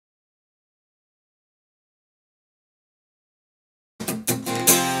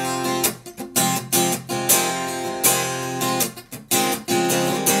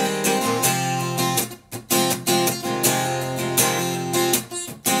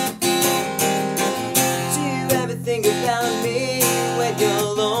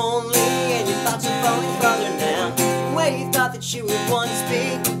you would want to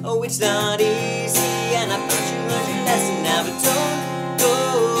speak. Oh, it's not easy, and I thought you learned your lesson now, but don't go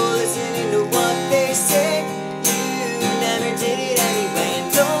listening to what they say. You never did it anyway,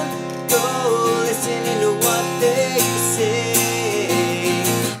 and don't go listening to what they say.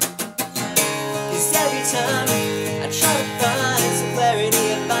 'Cause every time I try to find some clarity,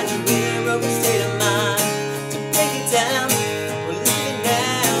 I find you in a broken state of mind. To break it down, or leave it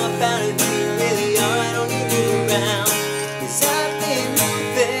now, I found out who you really are, I don't need you around. 'Cause I've been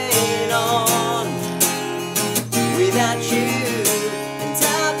moving on without you, and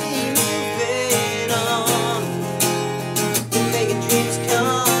I'll be moving on, making dreams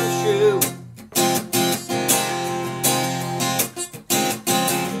come true.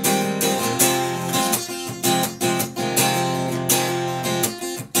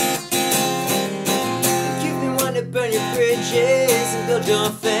 Burn your bridges and build your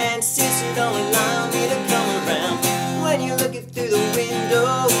fences, you don't allow me to come around. When you're looking through the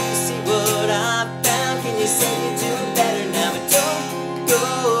window, you see what I found. Can you say you do it better now? But don't go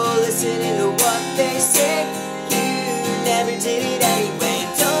listening to what they say. You never did it anyway.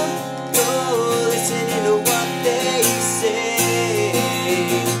 Don't go listening to what they say.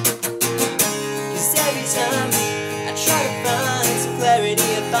 'Cause every time I try to find some clarity,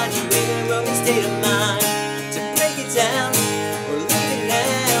 I find you in a broken state of mind. Down, or leave it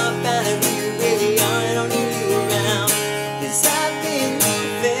now, I found out who you really are, I don't need you around. 'Cause I've been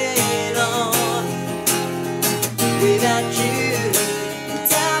moving on without you,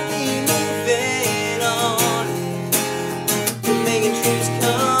 and I'll be moving on, making dreams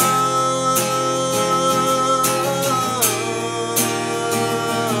come.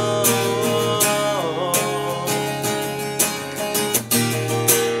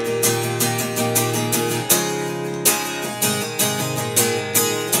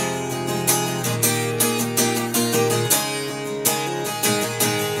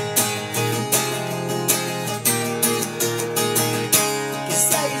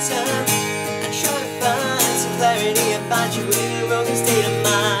 I find you in a broken state of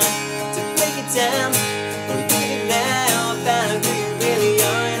mind. To break it down, or leave it now, I found out who you really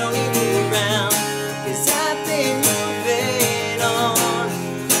are, I don't need you around. 'Cause I've been moving on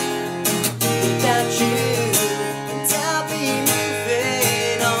without you, and I'll be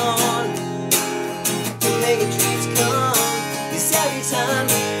moving on, making dreams come. 'Cause every time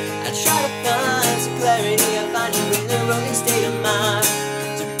I try to find some clarity, I find you in a broken state of mind.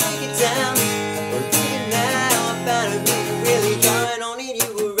 To break it down, or leave it now, I found out who you really are, I don't need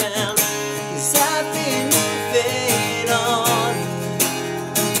you around. 'Cause I've been moving on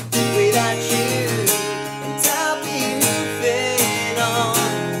without you, and I'll be moving on,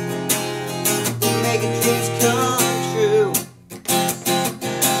 making dreams come.